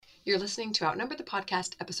You're listening to Outnumbered the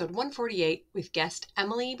Podcast, episode 148, with guest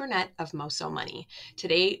Emily Burnett of Moso Money.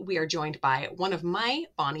 Today, we are joined by one of my,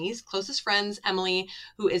 Bonnie's, closest friends, Emily,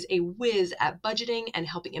 who is a whiz at budgeting and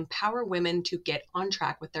helping empower women to get on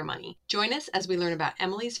track with their money. Join us as we learn about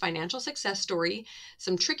Emily's financial success story,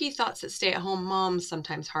 some tricky thoughts that stay-at-home moms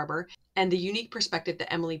sometimes harbor, and the unique perspective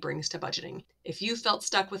that Emily brings to budgeting. If you felt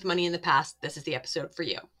stuck with money in the past, this is the episode for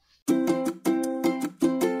you.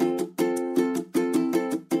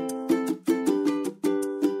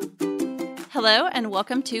 Hello and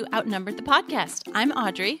welcome to Outnumbered the Podcast. I'm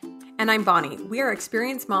Audrey. And I'm Bonnie. We are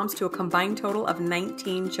experienced moms to a combined total of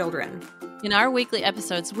 19 children. In our weekly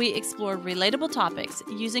episodes, we explore relatable topics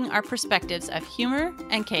using our perspectives of humor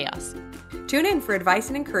and chaos. Tune in for advice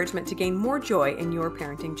and encouragement to gain more joy in your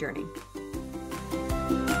parenting journey.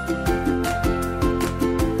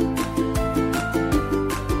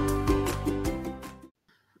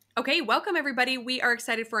 Okay, welcome everybody. We are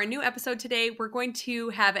excited for a new episode today. We're going to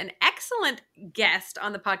have an excellent guest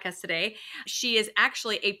on the podcast today. She is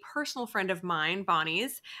actually a personal friend of mine,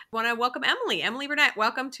 Bonnie's. I want to welcome Emily Burnett.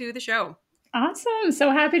 Welcome to the show. Awesome.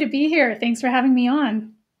 So happy to be here. Thanks for having me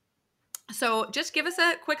on. So just give us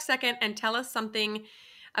a quick second and tell us something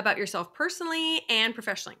about yourself personally and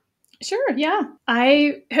professionally. Sure. Yeah.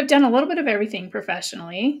 I have done a little bit of everything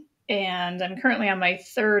professionally. And I'm currently on my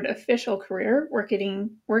third official career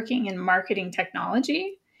working in marketing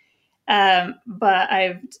technology. But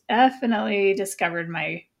I've definitely discovered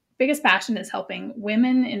my biggest passion is helping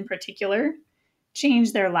women in particular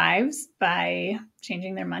change their lives by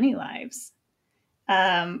changing their money lives.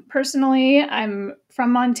 Personally, I'm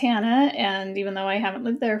from Montana, and even though I haven't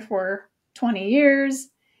lived there for 20 years,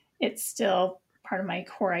 it's still part of my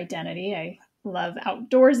core identity. I love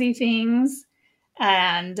outdoorsy things.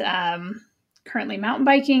 And currently mountain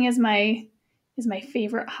biking is my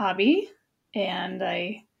favorite hobby. And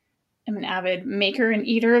I am an avid maker and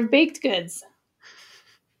eater of baked goods.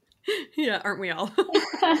 Yeah, aren't we all?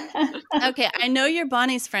 Okay, I know you're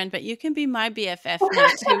Bonnie's friend, but you can be my BFF now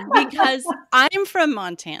too, because I'm from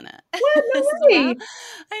Montana. What? No way.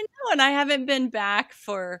 I know, and I haven't been back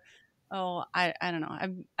for, I don't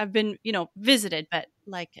know. I've been, visited, but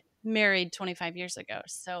like married 25 years ago.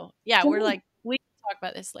 So yeah, we're like, we can talk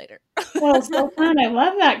about this later. Well, so fun. I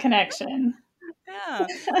love that connection. Yeah,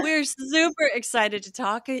 we're super excited to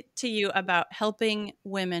talk to you about helping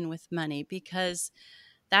women with money, because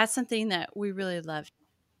that's something that we really love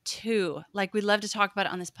too. Like, we love to talk about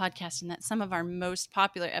it on this podcast, and that some of our most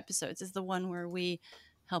popular episodes is the one where we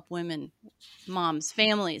help women, moms,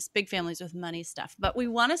 families, big families with money stuff. But we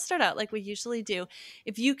want to start out like we usually do.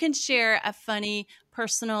 If you can share a funny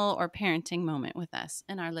personal or parenting moment with us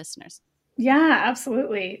and our listeners. Yeah,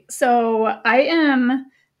 absolutely. So I am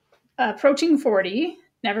approaching 40,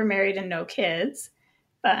 never married and no kids,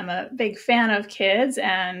 but I'm a big fan of kids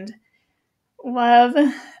and love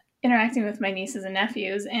interacting with my nieces and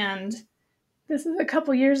nephews. And this is a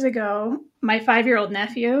couple years ago, my 5-year-old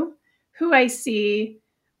nephew, who I see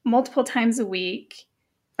multiple times a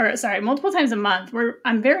month, where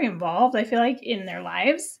I'm very involved, I feel like, in their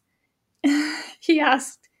lives. He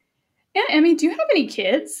asked, "Aunt Emmy, do you have any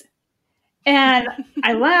kids?" And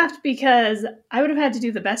I laughed because I would have had to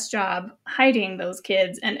do the best job hiding those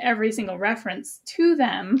kids and every single reference to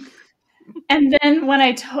them. And then when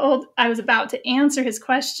I was about to answer his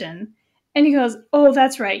question, and he goes, "Oh,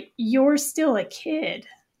 that's right. You're still a kid."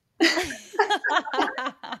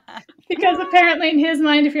 Because apparently in his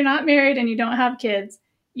mind, if you're not married and you don't have kids,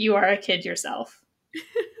 you are a kid yourself.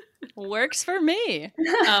 Works for me.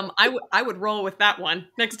 I would roll with that one.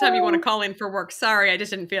 Next time you want to call in for work, sorry, I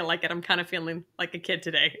just didn't feel like it. I'm kind of feeling like a kid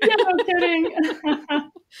today. Yeah, no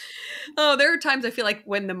kidding. Oh, there are times I feel like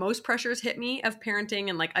when the most pressures hit me of parenting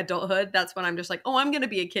and like adulthood, that's when I'm just like, oh, I'm going to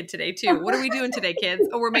be a kid today too. What are we doing today, kids?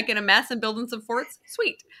 Oh, we're making a mess and building some forts.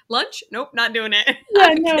 Sweet. Lunch? Nope, not doing it.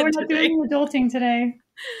 Yeah, no, we're not doing adulting today.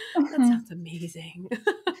 That sounds amazing.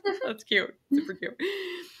 That's cute. Super cute.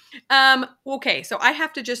 Okay, so I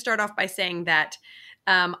have to just start off by saying that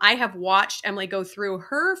I have watched Emily go through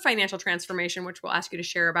her financial transformation, which we'll ask you to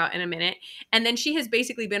share about in a minute. And then she has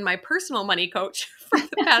basically been my personal money coach for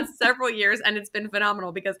the past several years. And it's been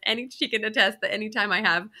phenomenal because she can attest that anytime I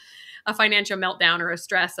have a financial meltdown or a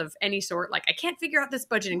stress of any sort, like I can't figure out this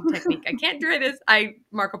budgeting technique, I can't do this, I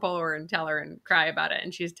Marco Polo her and tell her and cry about it.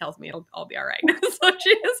 And she tells me it'll all be all right. So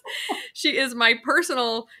she is my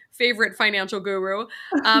personal favorite financial guru.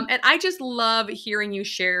 And I just love hearing you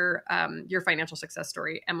share your financial success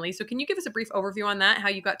story, Emily. So can you give us a brief overview on that, how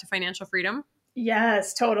you got to financial freedom?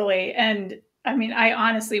 Yes, totally. And I mean, I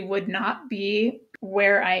honestly would not be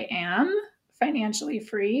where I am financially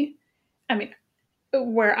free. I mean,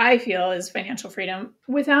 where I feel is financial freedom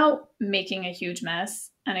without making a huge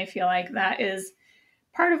mess. And I feel like that is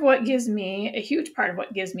part of what gives me a huge part of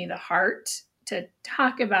what gives me the heart to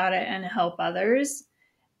talk about it and help others.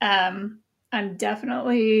 I'm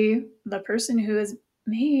definitely the person who has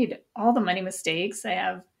made all the money mistakes. I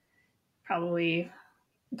have probably,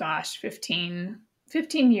 15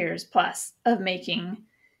 years plus of making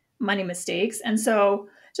money mistakes. And so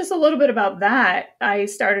just a little bit about that. I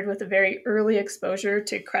started with a very early exposure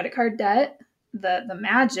to credit card debt, the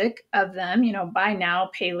magic of them, buy now,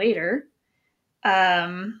 pay later.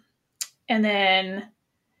 And then,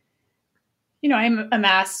 I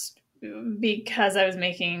amassed, because I was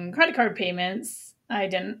making credit card payments, I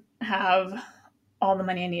didn't have all the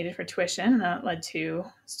money I needed for tuition. That led to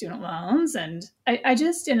student loans. And I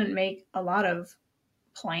just didn't make a lot of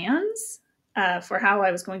plans for how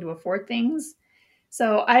I was going to afford things.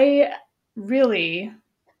 So I really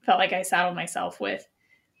felt like I saddled myself with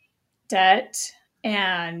debt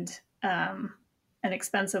and an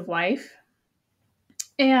expensive life.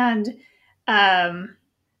 And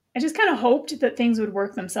I just kind of hoped that things would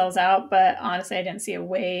work themselves out. But honestly, I didn't see a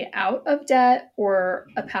way out of debt or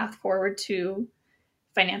a path forward to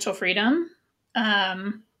financial freedom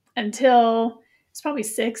until it's probably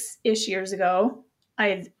 6-ish years ago. I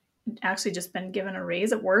had actually just been given a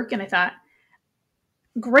raise at work, and I thought,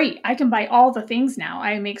 great, I can buy all the things now.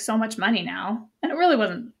 I make so much money now. And it really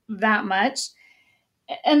wasn't that much.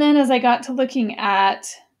 And then as I got to looking at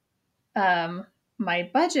my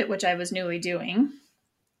budget, which I was newly doing,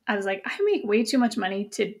 I was like, I make way too much money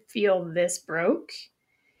to feel this broke.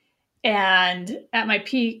 And at my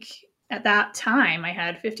peak at that time, I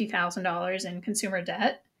had $50,000 in consumer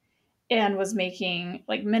debt and was making,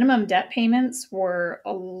 like, minimum debt payments were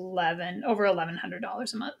over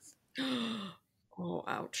 $1,100 a month. Oh,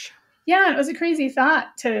 ouch. Yeah, it was a crazy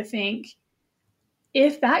thought to think,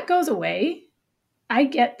 if that goes away, I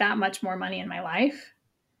get that much more money in my life.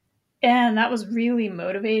 And that was really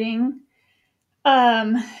motivating.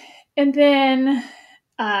 And then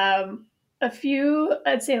I'd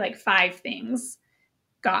say like 5 things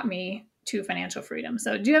got me to financial freedom.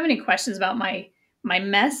 So do you have any questions about my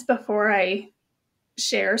mess before I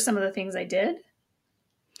share some of the things I did?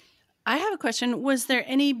 I have a question. Was there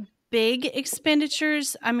any big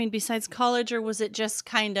expenditures, besides college, or was it just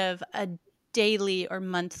kind of a daily or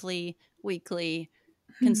monthly, weekly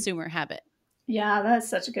consumer habit? Yeah, that's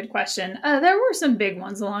such a good question. There were some big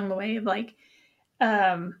ones along the way of like,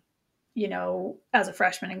 as a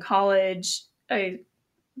freshman in college, I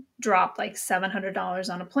dropped like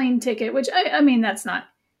 $700 on a plane ticket, which that's not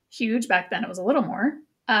huge. Back then it was a little more.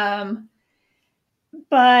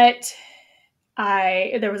 But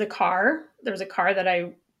there was a car that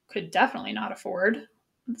I could definitely not afford.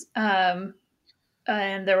 And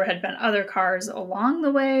there had been other cars along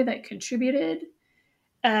the way that contributed.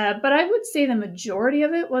 But I would say the majority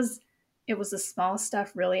of it was the small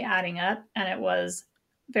stuff really adding up. And it was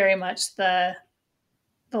very much the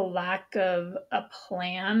lack of a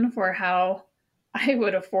plan for how I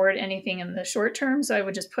would afford anything in the short term. So I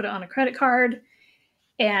would just put it on a credit card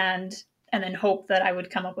and then hope that I would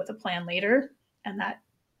come up with a plan later. And that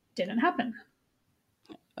didn't happen.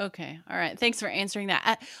 Okay. All right. Thanks for answering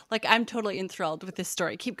that. I'm totally enthralled with this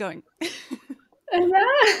story. Keep going. Yeah.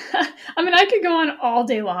 I could go on all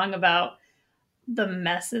day long about the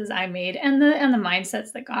messes I made and the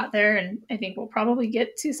mindsets that got there. And I think we'll probably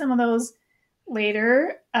get to some of those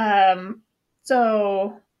later.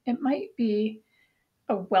 So it might be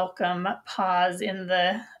a welcome pause in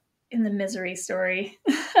the misery story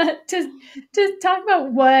to talk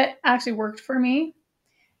about what actually worked for me.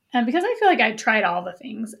 And because I feel like I tried all the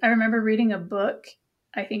things. I remember reading a book.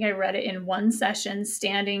 I think I read it in one session,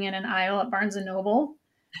 standing in an aisle at Barnes & Noble,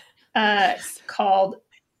 called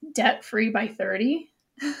Debt Free by 30.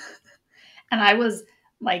 And I was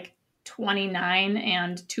like 29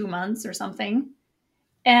 and 2 months or something.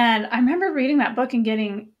 And I remember reading that book and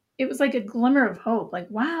it was like a glimmer of hope.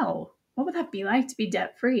 Like, wow, what would that be like to be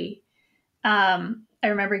debt free? I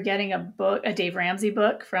remember getting a Dave Ramsey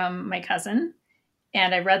book from my cousin,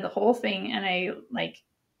 and I read the whole thing and I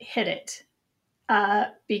hit it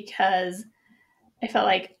because I felt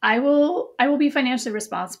like I will be financially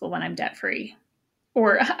responsible when I'm debt free.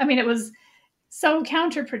 Or, it was so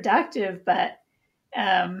counterproductive, but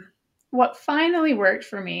what finally worked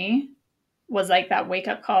for me was like that wake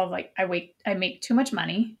up call of like, I make too much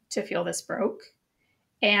money to feel this broke.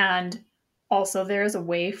 And also there's a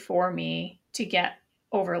way for me to get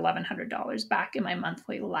over $1,100 back in my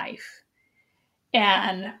monthly life.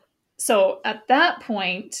 And so at that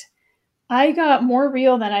point, I got more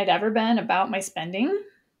real than I'd ever been about my spending.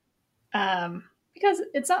 because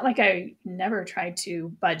it's not like I never tried to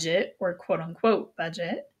budget or quote unquote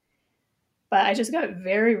budget, but I just got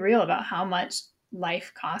very real about how much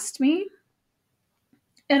life cost me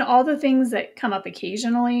and all the things that come up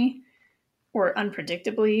occasionally or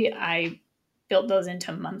unpredictably. I built those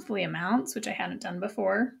into monthly amounts, which I hadn't done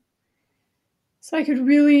before. So I could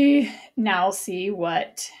really now see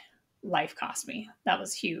what life cost me. That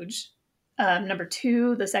was huge. Number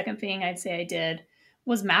two, the second thing I'd say I did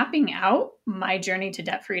was mapping out my journey to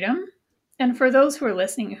debt freedom. And for those who are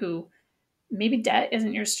listening who maybe debt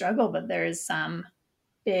isn't your struggle, but there is some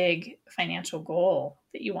big financial goal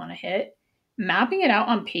that you want to hit, mapping it out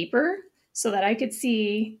on paper so that I could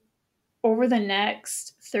see over the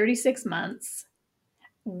next 36 months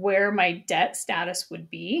where my debt status would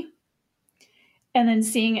be. And then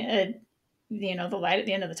seeing the light at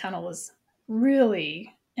the end of the tunnel was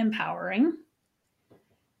really empowering.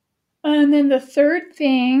 And then the third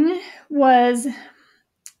thing was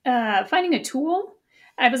finding a tool.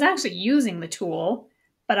 I was actually using the tool,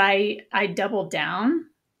 but I doubled down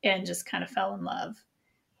and just kind of fell in love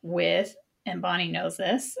with, and Bonnie knows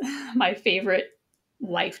this, my favorite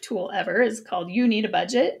life tool ever is called You Need a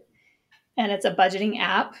Budget. And it's a budgeting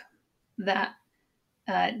app that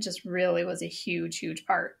just really was a huge, huge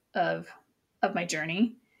part of my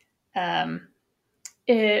journey.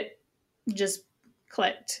 It just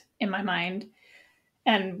clicked in my mind,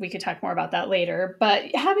 and we could talk more about that later.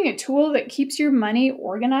 But having a tool that keeps your money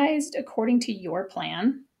organized according to your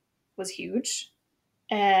plan was huge.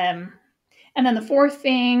 And then the fourth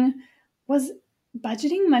thing was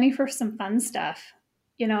budgeting money for some fun stuff.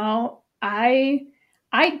 You know, I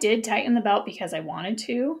did tighten the belt because I wanted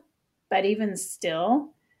to, but even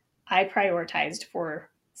still, I prioritized for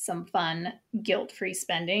some fun, guilt-free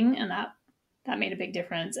spending, and that made a big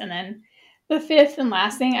difference. And then the fifth and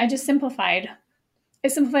last thing, I simplified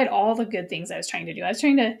all the good things I was trying to do. I was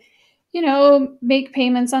trying to, make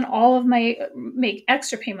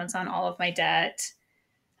extra payments on all of my debt.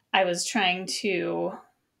 I was trying to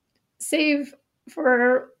save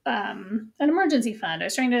for an emergency fund. I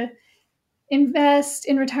was trying to invest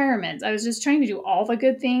in retirement. I was just trying to do all the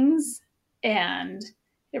good things, and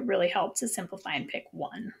it really helped to simplify and pick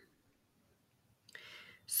one.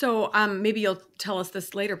 So maybe you'll tell us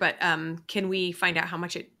this later, but can we find out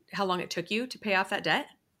how long it took you to pay off that debt?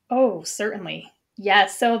 Oh, certainly.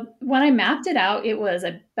 Yes. So when I mapped it out, it was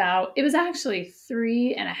actually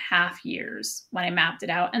 3.5 years when I mapped it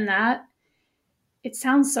out. And it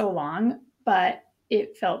sounds so long, but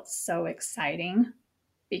it felt so exciting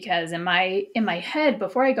because in my head,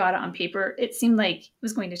 before I got it on paper, it seemed like it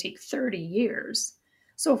was going to take 30 years.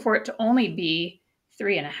 So for it to only be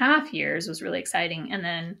 3.5 years was really exciting. And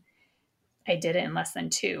then I did it in less than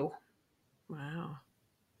 2. Wow.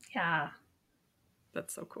 Yeah.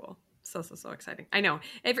 That's so cool. So exciting. I know.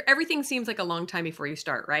 Everything seems like a long time before you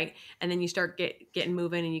start, right? And then you start getting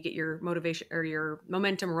moving and you get your motivation or your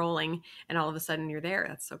momentum rolling, and all of a sudden you're there.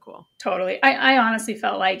 That's so cool. Totally. I honestly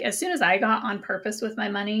felt like as soon as I got on purpose with my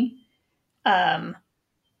money, my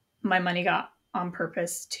money got on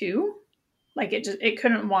purpose too. Like it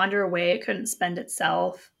couldn't wander away. It couldn't spend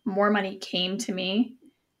itself. More money came to me.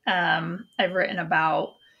 I've written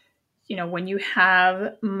about, when you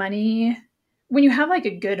have money, when you have like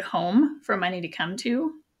a good home for money to come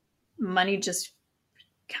to, money just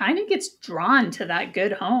kind of gets drawn to that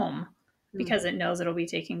good home because it knows it'll be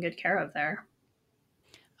taken good care of there.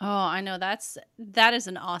 Oh, I know that is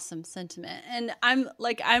an awesome sentiment. And I'm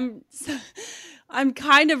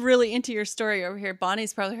kind of really into your story over here.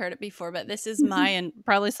 Bonnie's probably heard it before, but this is my and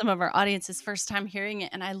probably some of our audience's first time hearing it.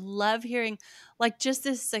 And I love hearing like just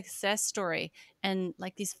this success story and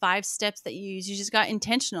like these 5 steps that you use. You just got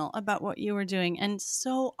intentional about what you were doing. And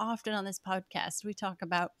so often on this podcast, we talk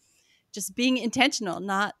about just being intentional,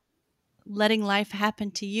 not letting life happen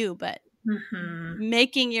to you, but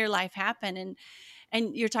making your life happen.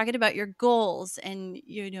 And you're talking about your goals and,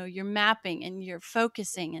 you're mapping and you're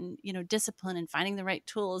focusing and, discipline and finding the right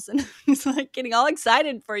tools. And it's like getting all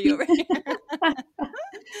excited for you over here.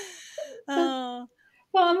 Oh.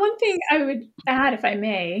 Well, and one thing I would add, if I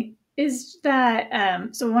may, is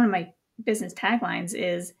that, so one of my business taglines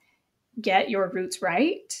is get your roots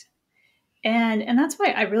right. And that's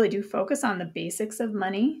why I really do focus on the basics of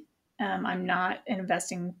money. I'm not an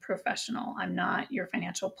investing professional. I'm not your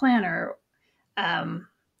financial planner.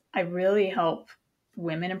 I really help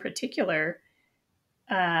women in particular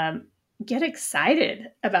get excited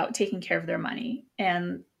about taking care of their money.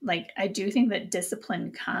 And like, I do think that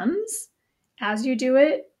discipline comes as you do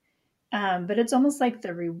it, but it's almost like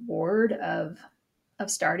the reward of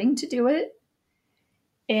starting to do it.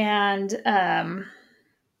 And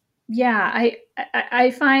yeah,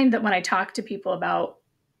 I find that when I talk to people about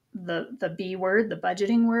the B word, the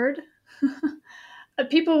budgeting word,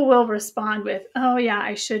 people will respond with, "Oh yeah,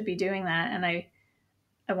 I should be doing that," and I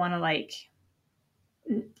want to like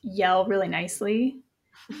yell really nicely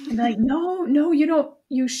and be like, "No, no, you don't.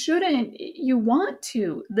 You shouldn't. You want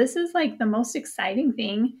to. This is like the most exciting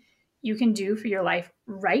thing you can do for your life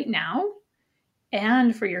right now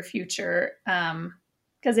and for your future."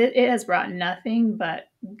 Because it has brought nothing but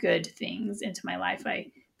good things into my life.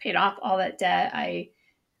 I paid off all that debt. I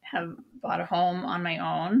have bought a home on my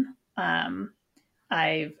own.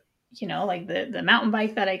 I've, like the mountain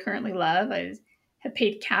bike that I currently love. I have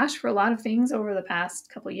paid cash for a lot of things over the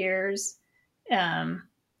past couple years. Um,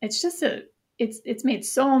 it's just it's made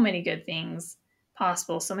so many good things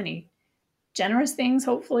possible. So many generous things,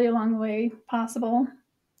 hopefully along the way possible.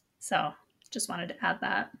 So just wanted to add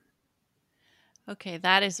that. Okay,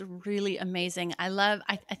 that is really amazing. I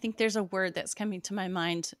think there's a word that's coming to my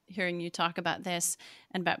mind hearing you talk about this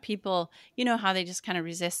and about people, how they just kind of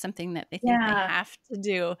resist something that they think they Yeah. have to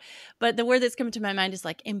do. But the word that's coming to my mind is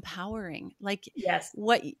like empowering. Like Yes.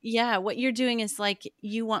 what you're doing is like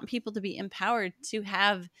you want people to be empowered to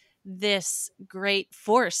have this great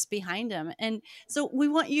force behind them. And so we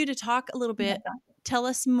want you to talk a little bit, tell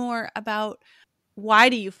us more about why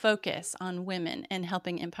do you focus on women and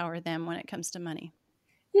helping empower them when it comes to money?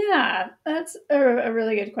 Yeah, that's a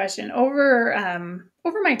really good question. Over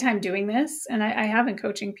my time doing this, and I have been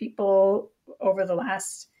coaching people over the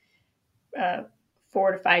last uh,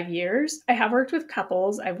 4 to 5 years. I have worked with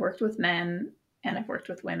couples, I've worked with men, and I've worked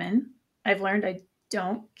with women. I've learned I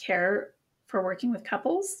don't care for working with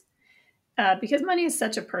couples because money is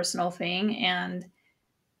such a personal thing, and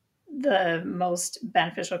the most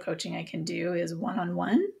beneficial coaching I can do is one on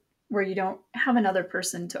one, where you don't have another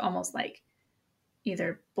person to almost like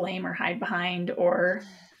either blame or hide behind or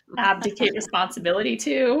abdicate responsibility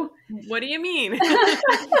to. What do you mean?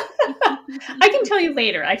 I can tell you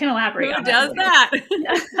later. I can elaborate. Who on does that?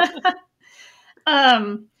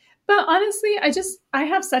 But honestly, I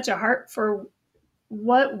have such a heart for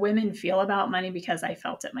what women feel about money because I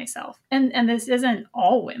felt it myself. And this isn't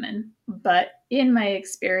all women, but in my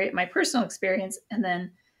experience, my personal experience, and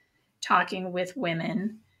then talking with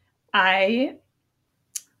women, I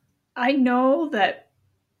know that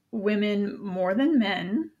women more than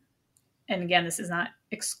men, and again, this is not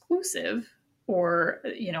exclusive or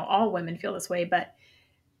all women feel this way, but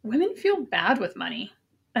women feel bad with money.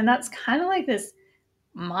 And that's kind of like this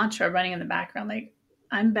mantra running in the background, like,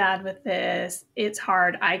 I'm bad with this, it's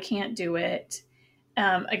hard, I can't do it.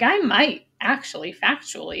 A guy might actually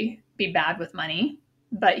factually be bad with money,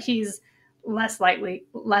 but he's less likely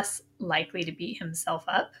to beat himself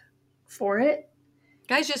up for it.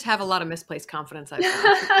 Guys just have a lot of misplaced confidence, I've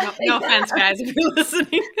found. No offense, guys, if you're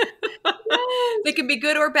listening. They can be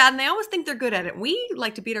good or bad, and they always think they're good at it. We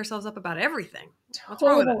like to beat ourselves up about everything. What's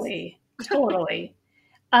wrong with us? Totally.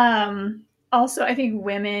 Also, I think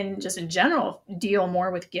women just in general deal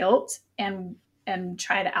more with guilt and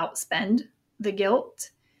try to outspend the guilt.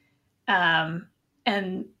 And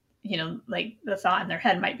like the thought in their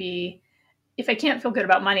head might be, if I can't feel good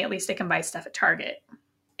about money, at least I can buy stuff at Target.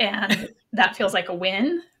 And that feels like a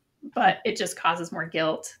win, but it just causes more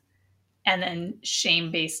guilt and then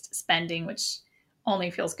shame-based spending, which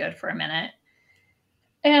only feels good for a minute.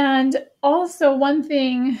 And also one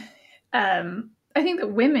thing, I think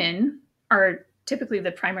that women are typically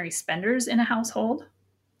the primary spenders in a household,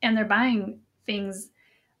 and they're buying things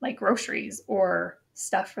like groceries or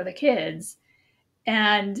stuff for the kids.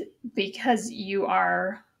 And because you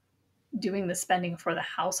are doing the spending for the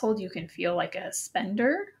household, you can feel like a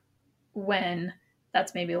spender when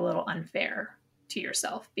that's maybe a little unfair to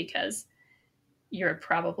yourself because you're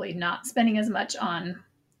probably not spending as much on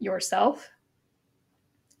yourself.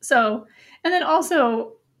 So, and then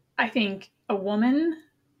also, I think a woman,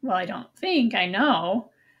 well, I don't think, I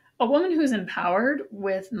know, a woman who's empowered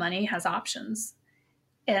with money has options.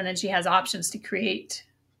 And then she has options to create,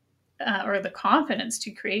 or the confidence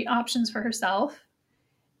to create options for herself.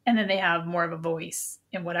 And then they have more of a voice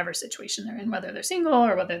in whatever situation they're in, whether they're single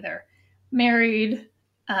or whether they're married.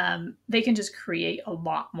 They can just create a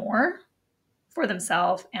lot more for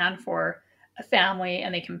themselves and for a family,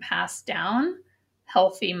 and they can pass down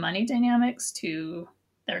healthy money dynamics to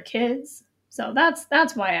their kids. So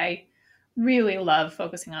that's why I really love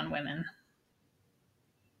focusing on women.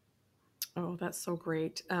 Oh, that's so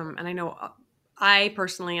great. And I know I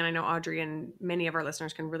personally, and I know Audrey and many of our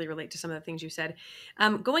listeners can really relate to some of the things you said.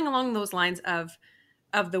 Going along those lines of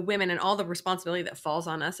the women and all the responsibility that falls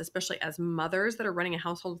on us, especially as mothers that are running a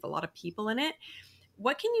household with a lot of people in it.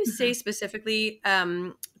 what can you say specifically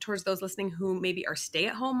towards those listening who maybe are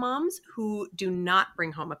stay-at-home moms who do not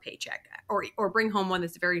bring home a paycheck or bring home one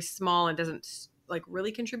that's very small and doesn't like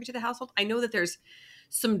really contribute to the household? I know that there's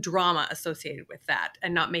some drama associated with that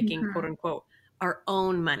and not making quote unquote our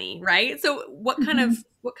own money, right? So what kind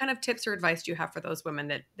of tips or advice do you have for those women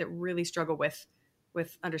that really struggle with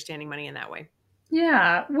understanding money in that way?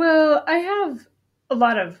 Yeah, well, I have a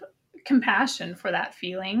lot of compassion for that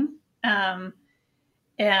feeling.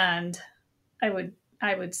 And I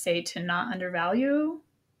would say to not undervalue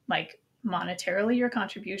like monetarily your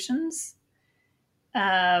contributions.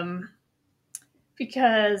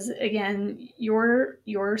 Because again,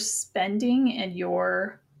 your spending and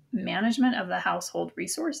your management of the household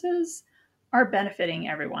resources are benefiting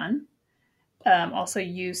everyone. Also,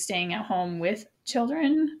 you staying at home with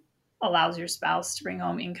children allows your spouse to bring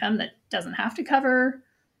home income that doesn't have to cover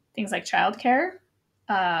things like childcare.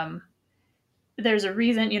 There's a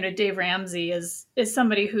reason, Dave Ramsey is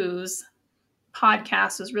somebody whose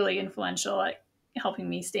podcast was really influential at helping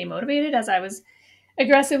me stay motivated as I was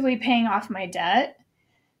aggressively paying off my debt.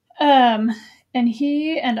 And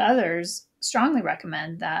he and others strongly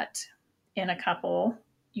recommend that in a couple,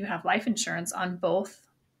 you have life insurance on both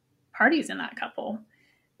parties in that couple.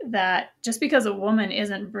 That just because a woman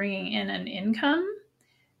isn't bringing in an income,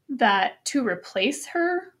 that to replace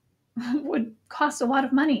her would cost a lot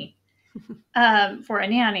of money for a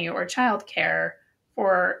nanny or childcare,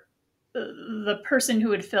 for the person who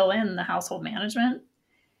would fill in the household management.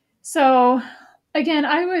 So again,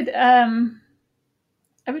 I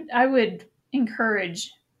would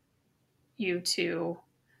encourage you to,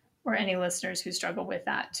 or any listeners who struggle with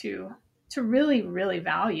that, to really, really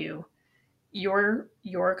value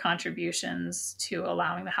your contributions to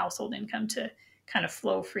allowing the household income to kind of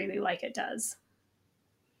flow freely like it does.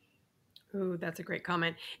 Ooh, that's a great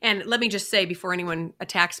comment. And let me just say before anyone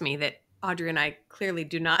attacks me that Audrey and I clearly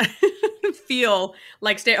do not feel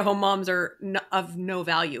like stay-at-home moms are of no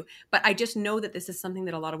value. But I just know that this is something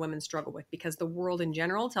that a lot of women struggle with because the world in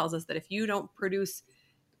general tells us that if you don't produce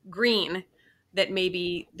green, that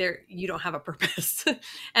maybe you don't have a purpose.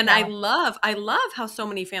 And yeah. I love how so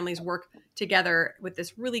many families work together with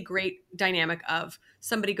this really great dynamic of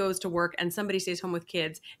somebody goes to work and somebody stays home with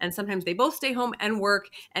kids. And sometimes they both stay home and work.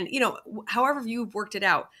 And, however you've worked it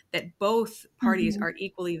out, that both parties are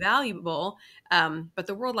equally valuable. But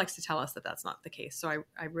the world likes to tell us that that's not the case. So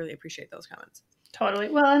I really appreciate those comments. Totally.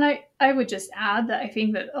 Well, and I would just add that I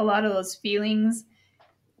think that a lot of those feelings,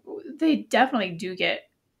 they definitely do get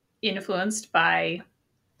influenced by,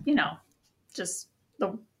 just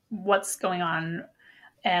what's going on.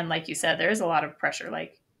 And like you said, there is a lot of pressure,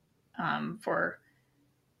 like for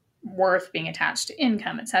worth being attached to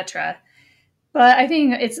income, etc. But I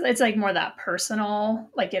think it's like more that personal,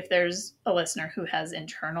 like if there's a listener who has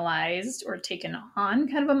internalized or taken on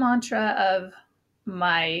kind of a mantra of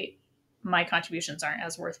my contributions aren't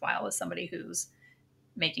as worthwhile as somebody who's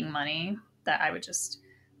making money, that I would just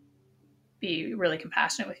be really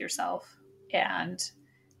compassionate with yourself and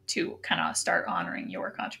to kind of start honoring your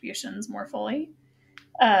contributions more fully.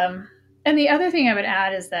 And the other thing I would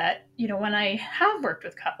add is that, when I have worked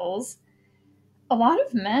with couples, a lot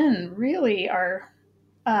of men really are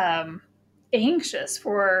anxious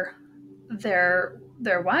for their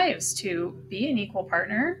wives to be an equal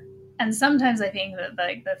partner. And sometimes I think that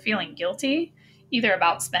the feeling guilty, either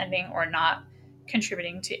about spending or not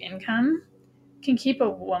contributing to income, can keep a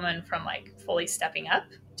woman from like fully stepping up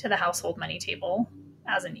to the household money table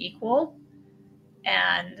as an equal.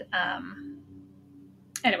 And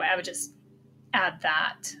anyway, I would just add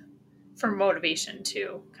that for motivation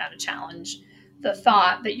to kind of challenge the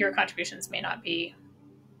thought that your contributions may not be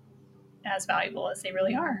as valuable as they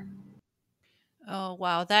really are. Oh,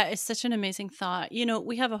 wow. That is such an amazing thought.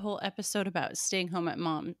 We have a whole episode about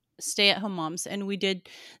stay-at-home moms, and we did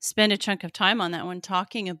spend a chunk of time on that one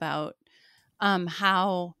talking about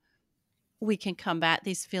how we can combat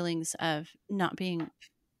these feelings of not being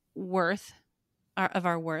our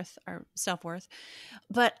self-worth.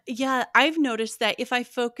 But yeah, I've noticed that if I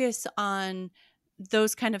focus on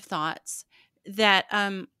those kind of thoughts, that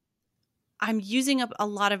I'm using up a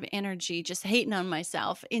lot of energy just hating on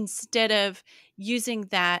myself instead of using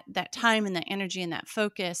that time and that energy and that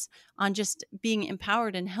focus on just being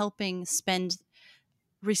empowered and helping spend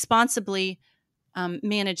responsibly,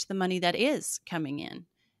 manage the money that is coming in.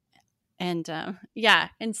 And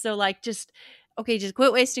and so like just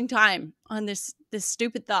quit wasting time on this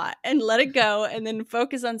stupid thought and let it go, and then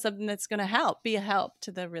focus on something that's going to be a help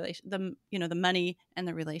to the money and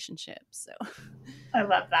the relationship. So I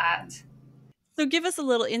love that. So give us a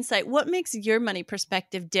little insight. What makes your money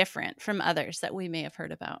perspective different from others that we may have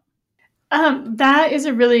heard about? That is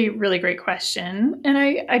a really, really great question. And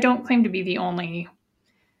I don't claim to be the only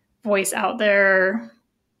voice out there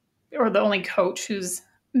or the only coach who's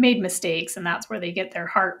made mistakes, and that's where they get their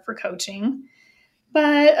heart for coaching.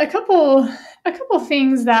 But a couple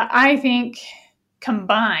things that I think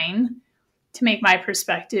combine to make my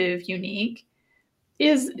perspective unique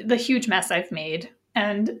is the huge mess I've made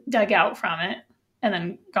and dug out from it, and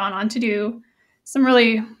then gone on to do some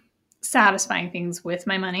really satisfying things with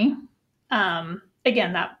my money.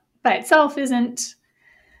 Again, that by itself isn't,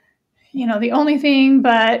 the only thing,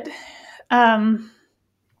 but I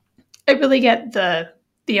really get the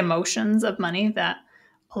emotions of money that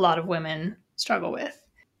a lot of women struggle with.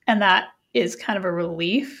 And that is kind of a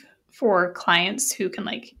relief for clients who can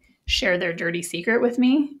share their dirty secret with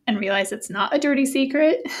me and realize it's not a dirty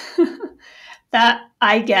secret, that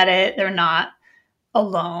I get it. They're not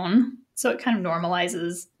alone. So it kind of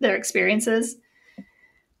normalizes their experiences.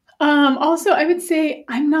 Also, I would say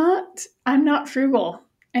I'm not frugal.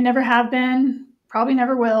 I never have been, probably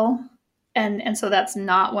never will. And so that's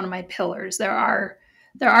not one of my pillars. There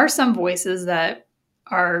are some voices that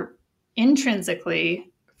are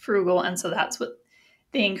intrinsically frugal, and so that's what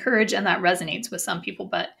they encourage, and that resonates with some people.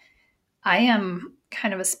 But I am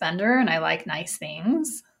kind of a spender, and I like nice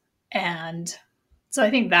things. And so I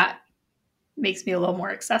think that makes me a little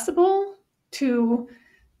more accessible to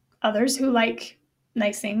others who like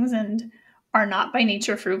nice things and are not by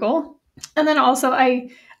nature frugal. And then also I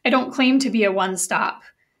don't claim to be a one-stop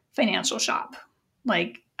financial shop.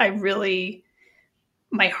 My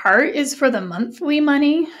heart is for the monthly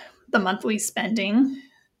money, the monthly spending.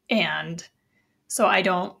 And so I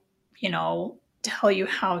don't, tell you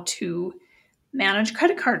how to manage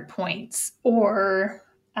credit card points or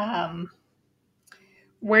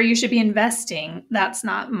where you should be investing. That's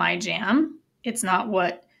not my jam. It's not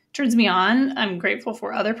what turns me on. I'm grateful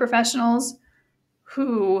for other professionals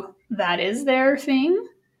who that is their thing.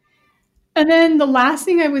 And then the last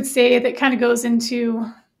thing I would say that kind of goes into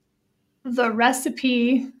the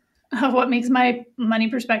recipe of what makes my money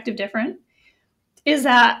perspective different is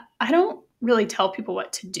that I don't really tell people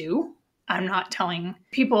what to do. I'm not telling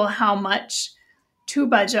people how much to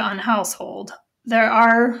budget on household.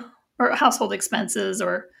 Or household expenses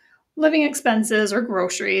or living expenses or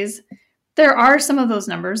groceries. There are some of those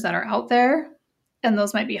numbers that are out there, and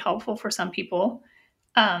those might be helpful for some people.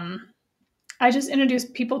 I just introduce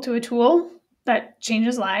people to a tool that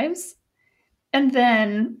changes lives, and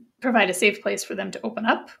then provide a safe place for them to open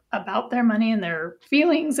up about their money and their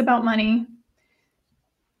feelings about money.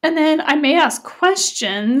 And then I may ask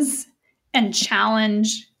questions and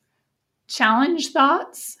challenge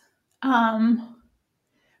thoughts.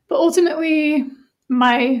 But ultimately,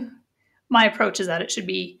 my approach is that it should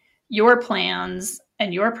be your plans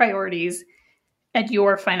and your priorities and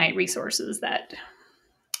your finite resources that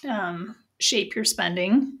shape your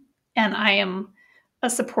spending. And I am a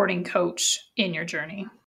supporting coach in your journey.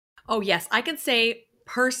 Oh, yes. I can say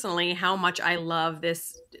personally how much I love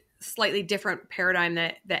this slightly different paradigm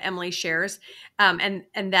that Emily shares. And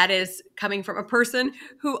that is coming from a person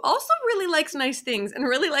who also really likes nice things and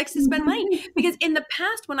really likes to spend money. Because in the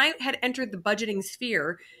past, when I had entered the budgeting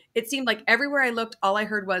sphere, it seemed like everywhere I looked, all I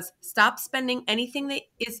heard was stop spending anything that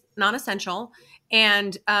is non-essential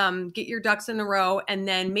and get your ducks in a row. And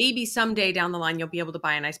then maybe someday down the line, you'll be able to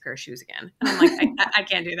buy a nice pair of shoes again. And I'm like, I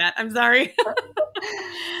can't do that. I'm sorry.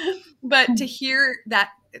 But to hear that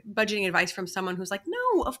budgeting advice from someone who's like,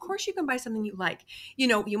 no, of course you can buy something you like.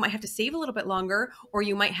 You might have to save a little bit longer, or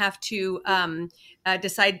you might have to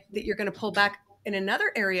decide that you're going to pull back in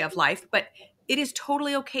another area of life. But it is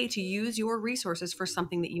totally okay to use your resources for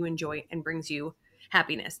something that you enjoy and brings you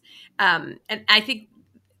happiness. And I think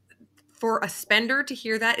for a spender to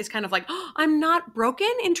hear that is kind of like, oh, I'm not broken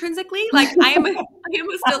intrinsically. Like I am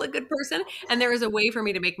still a good person. And there is a way for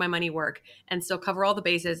me to make my money work and still cover all the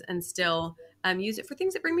bases and still use it for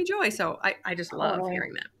things that bring me joy. So I just love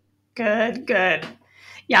hearing that. Good.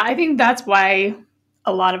 Yeah, I think that's why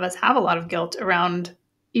a lot of us have a lot of guilt around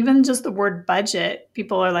even just the word budget.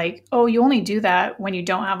 People are like, oh, you only do that when you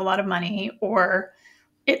don't have a lot of money, or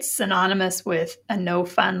it's synonymous with a no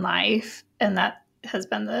fun life. And that has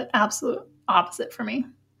been the absolute opposite for me.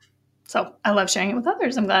 So I love sharing it with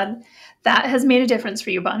others. I'm glad that has made a difference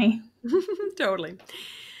for you, Bonnie. Totally.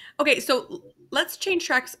 Okay, so let's change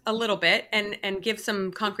tracks a little bit and give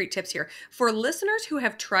some concrete tips here. For listeners who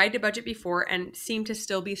have tried to budget before and seem to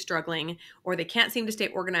still be struggling, or they can't seem to stay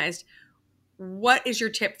organized, what is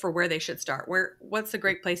your tip for where they should start? What's a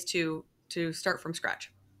great place to start from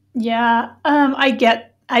scratch? Yeah, I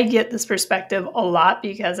get I get this perspective a lot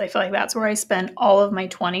because I feel like that's where I spent all of my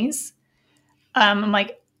 20s. I'm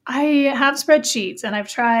like, I have spreadsheets and I've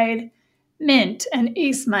tried Mint and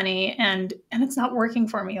Ace Money and it's not working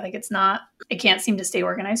for me. Like I can't seem to stay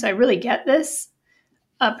organized. So I really get this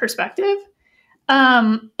perspective.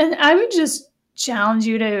 And I would just challenge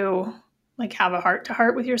you to like have a heart to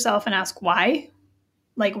heart with yourself and ask why.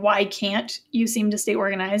 Like, why can't you seem to stay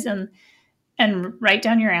organized, and write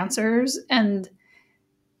down your answers and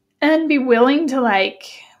be willing to like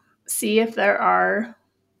see if there are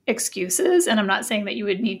excuses. And I'm not saying that you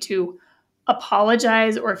would need to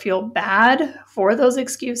apologize or feel bad for those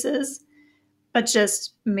excuses, but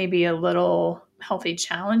just maybe a little healthy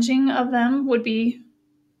challenging of them would be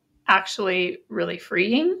actually really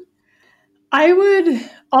freeing. I would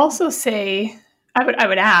also say, I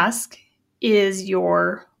would ask, is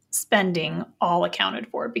your spending all accounted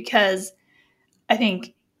for? Because I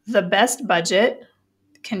think the best budget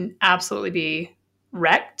can absolutely be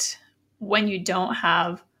wrecked when you don't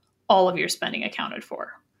have all of your spending accounted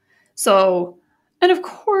for. So, and of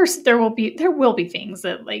course there will be things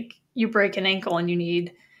that like you break an ankle and you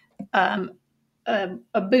need a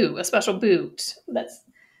special boot that's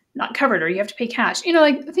not covered, or you have to pay cash.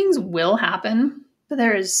 Like things will happen, but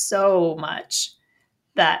there is so much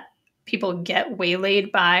that people get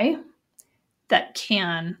waylaid by that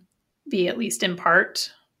can be, at least in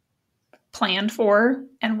part, planned for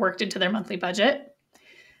and worked into their monthly budget.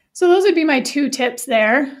 So those would be my 2 tips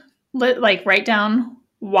there. Like write down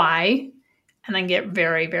why, and then get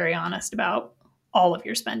very, very honest about all of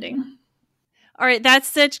your spending. All right, that's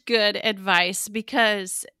such good advice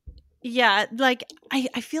because, yeah, like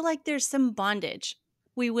I feel like there's some bondage.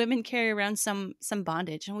 We women carry around some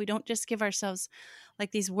bondage, and we don't just give ourselves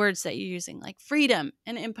like these words that you're using, like freedom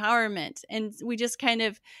and empowerment, and we just kind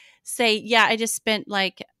of say, yeah, I just spent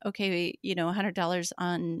like, okay, $100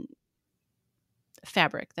 on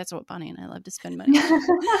fabric. That's what Bonnie and I love to spend money on.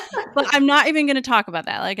 But I'm not even going to talk about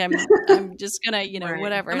that. Like I'm just going to, Right.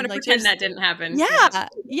 whatever. I'm going to like, pretend that didn't happen. Yeah.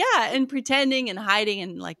 Yeah. And pretending and hiding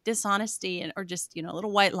and like dishonesty or just,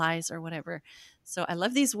 little white lies or whatever. So I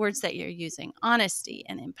love these words that you're using: honesty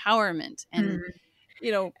and empowerment and,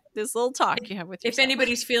 this little talk you have with yourself. If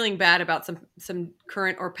anybody's feeling bad about some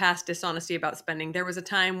current or past dishonesty about spending, there was a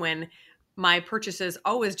time when my purchases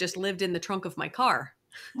always just lived in the trunk of my car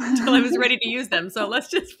until I was ready to use them. So let's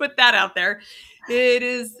just put that out there. It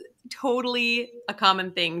is totally a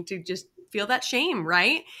common thing to just feel that shame,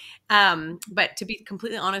 right? But to be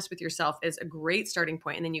completely honest with yourself is a great starting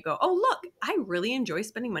point. And then you go, oh, look, I really enjoy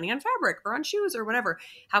spending money on fabric or on shoes or whatever.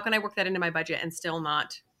 How can I work that into my budget and still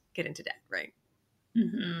not get into debt, right?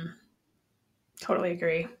 Mm-hmm. Totally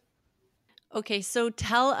agree. Okay, so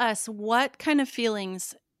tell us, what kind of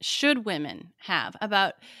feelings should women have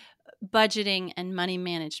about budgeting and money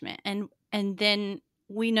management? And then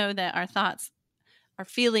we know that our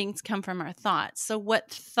feelings come from our thoughts. So what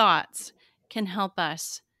thoughts can help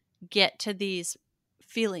us get to these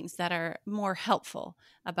feelings that are more helpful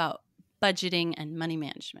about budgeting and money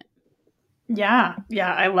management? Yeah,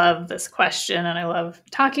 I love this question and I love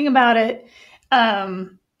talking about it.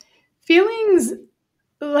 Feelings,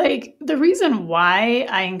 like the reason why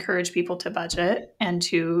I encourage people to budget and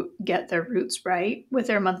to get their roots right with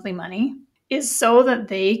their monthly money is so that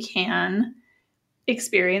they can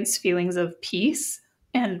experience feelings of peace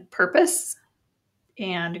and purpose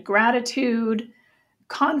and gratitude,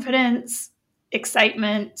 confidence,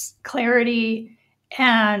 excitement, clarity.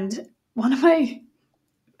 And one of my,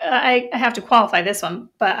 I have to qualify this one,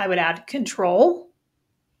 but I would add control.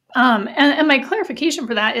 And my clarification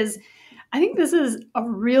for that is, I think this is a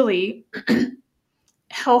really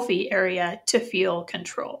healthy area to feel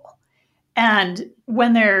control. And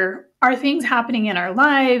when there are things happening in our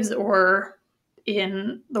lives or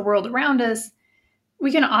in the world around us,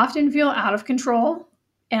 we can often feel out of control.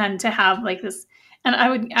 And to have like this, and I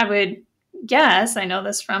would guess, I know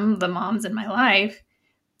this from the moms in my life,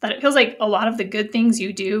 that it feels like a lot of the good things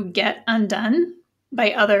you do get undone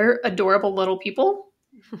by other adorable little people.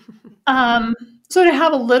 So to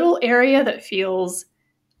have a little area that feels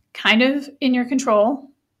kind of in your control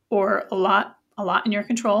or a lot in your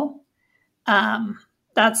control,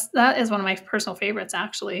 that is one of my personal favorites,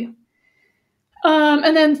 actually.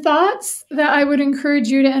 And then thoughts that I would encourage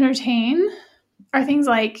you to entertain are things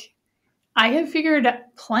like, I have figured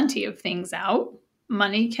plenty of things out.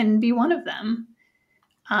 Money can be one of them.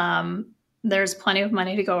 There's plenty of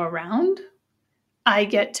money to go around. I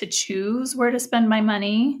get to choose where to spend my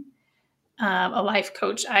money. A life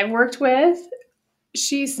coach I've worked with,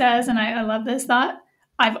 she says, and I love this thought,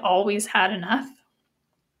 I've always had enough.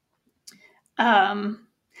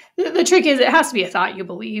 the trick is it has to be a thought you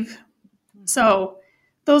believe. So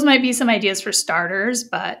those might be some ideas for starters,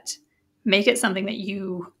 but make it something that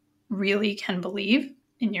you really can believe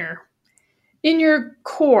in your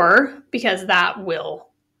core, because that will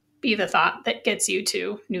be the thought that gets you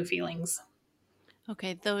to new feelings.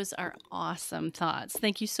 Okay, those are awesome thoughts.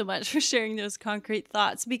 Thank you so much for sharing those concrete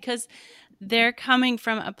thoughts, because they're coming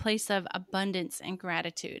from a place of abundance and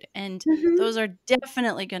gratitude. And those are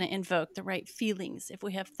definitely going to invoke the right feelings if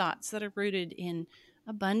we have thoughts that are rooted in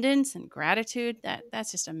abundance and gratitude.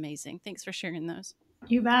 That's just amazing. Thanks for sharing those.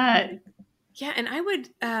 You bet. Yeah, and I would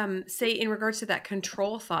say in regards to that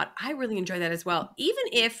control thought, I really enjoy that as well. Even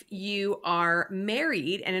if you are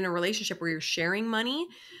married and in a relationship where you're sharing money,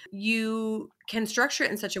 you can structure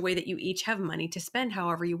it in such a way that you each have money to spend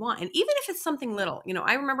however you want. And even if it's something little,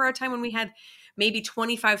 I remember a time when we had maybe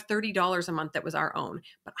 $25, $30 a month that was our own,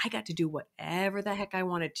 but I got to do whatever the heck I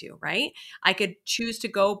wanted to, right? I could choose to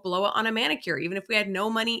go blow it on a manicure, even if we had no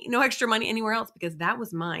extra money anywhere else, because that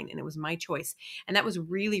was mine and it was my choice. And that was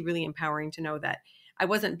really, really empowering to know that I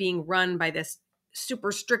wasn't being run by this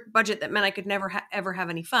super strict budget that meant I could never ever have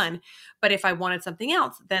any fun. But if I wanted something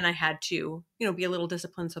else, then I had to, be a little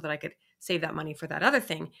disciplined so that I could save that money for that other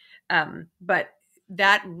thing. But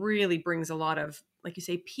that really brings a lot of, like you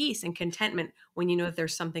say, peace and contentment when you know that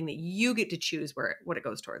there's something that you get to choose what it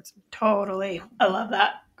goes towards. Totally. I love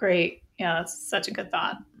that. Great. Yeah, that's such a good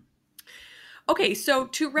thought. Okay, so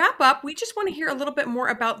to wrap up, we just want to hear a little bit more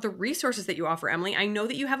about the resources that you offer, Emily. I know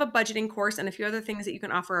that you have a budgeting course and a few other things that you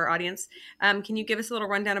can offer our audience. Can you give us a little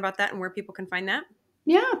rundown about that and where people can find that?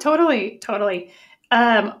 Yeah, totally.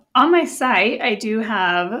 On my site, I do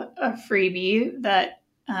have a freebie that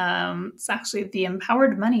it's actually the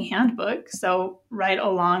Empowered Money Handbook. So right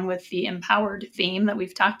along with the empowered theme that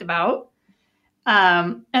we've talked about.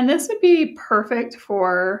 And this would be perfect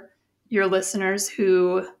for your listeners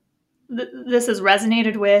who this has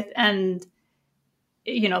resonated with and,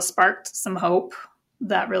 sparked some hope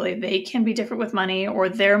that really they can be different with money, or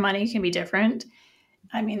their money can be different.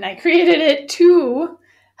 I mean, I created it to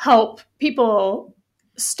help people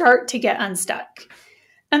start to get unstuck.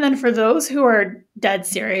 And then for those who are dead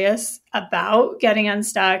serious about getting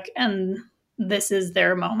unstuck, and this is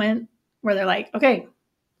their moment where they're like, okay,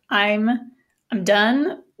 I'm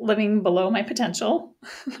done living below my potential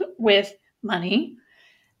with money,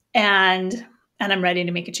 and I'm ready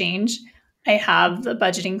to make a change. I have the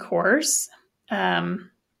budgeting course.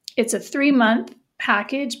 It's a 3-month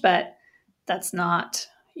package, but that's not,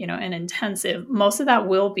 an intensive. Most of that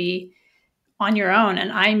will be on your own.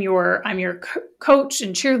 And I'm your coach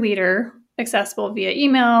and cheerleader, accessible via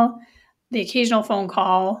email, the occasional phone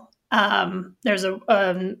call. There's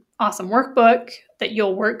an awesome workbook that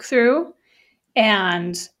you'll work through.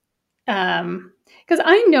 And because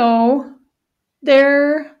I know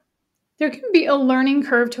there can be a learning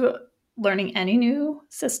curve to learning any new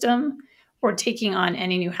system or taking on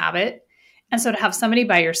any new habit. And so to have somebody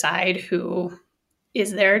by your side who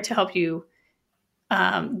is there to help you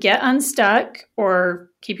get unstuck or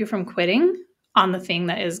keep you from quitting on the thing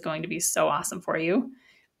that is going to be so awesome for you,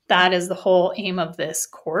 that is the whole aim of this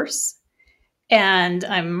course. And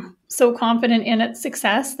I'm so confident in its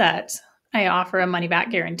success that I offer a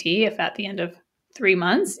money-back guarantee if at the end of 3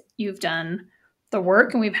 months you've done the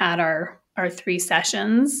work and we've had our 3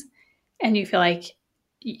 sessions and you feel like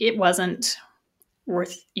it wasn't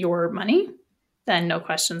worth your money, then no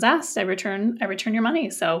questions asked. I return your money.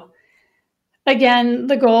 So again,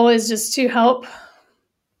 the goal is just to help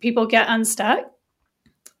people get unstuck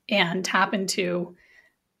and tap into,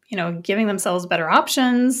 giving themselves better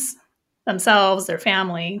options, themselves, their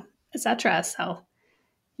family, etc. So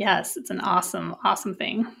yes, it's an awesome, awesome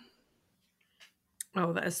thing.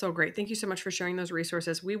 Oh, that is so great. Thank you so much for sharing those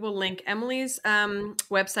resources. We will link Emily's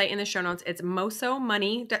website in the show notes. It's Moso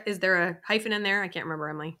Money. Is there a hyphen in there? I can't remember,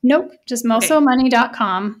 Emily. Nope, just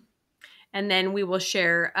mosomoney.com. And then we will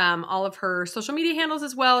share all of her social media handles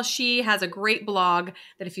as well. She has a great blog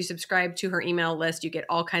that if you subscribe to her email list, you get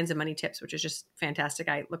all kinds of money tips, which is just fantastic.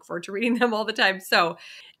 I look forward to reading them all the time. So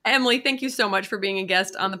Emily, thank you so much for being a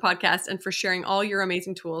guest on the podcast and for sharing all your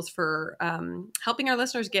amazing tools for helping our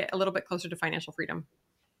listeners get a little bit closer to financial freedom.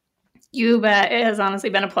 You bet. It has honestly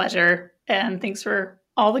been a pleasure. And thanks for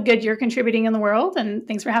all the good you're contributing in the world. And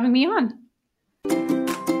thanks for having me on.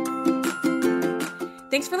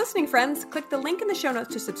 Thanks for listening, friends. Click the link in the show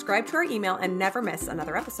notes to subscribe to our email and never miss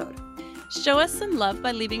another episode. Show us some love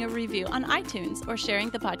by leaving a review on iTunes or sharing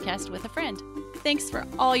the podcast with a friend. Thanks for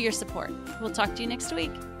all your support. We'll talk to you next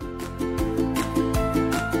week.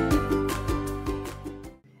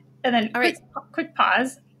 And then quick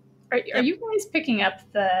pause. Are you guys picking up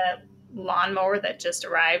the lawnmower that just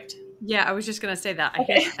arrived. Yeah, I was just gonna say that.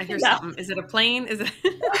 Okay. I hear No. something. Is it a plane? Is it?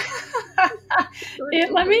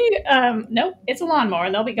 Nope, it's a lawnmower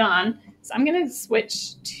and they'll be gone. So I'm going to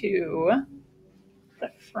switch to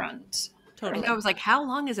the front. Totally. I was like, how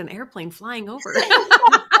long is an airplane flying over?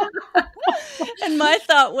 And my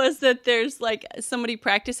thought was that there's like somebody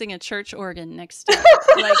practicing a church organ next to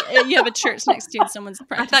like you have a church next to you and someone's I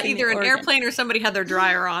practicing. thought either the an organ. airplane or somebody had their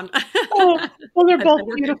dryer on. Oh, those are both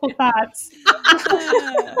beautiful thoughts.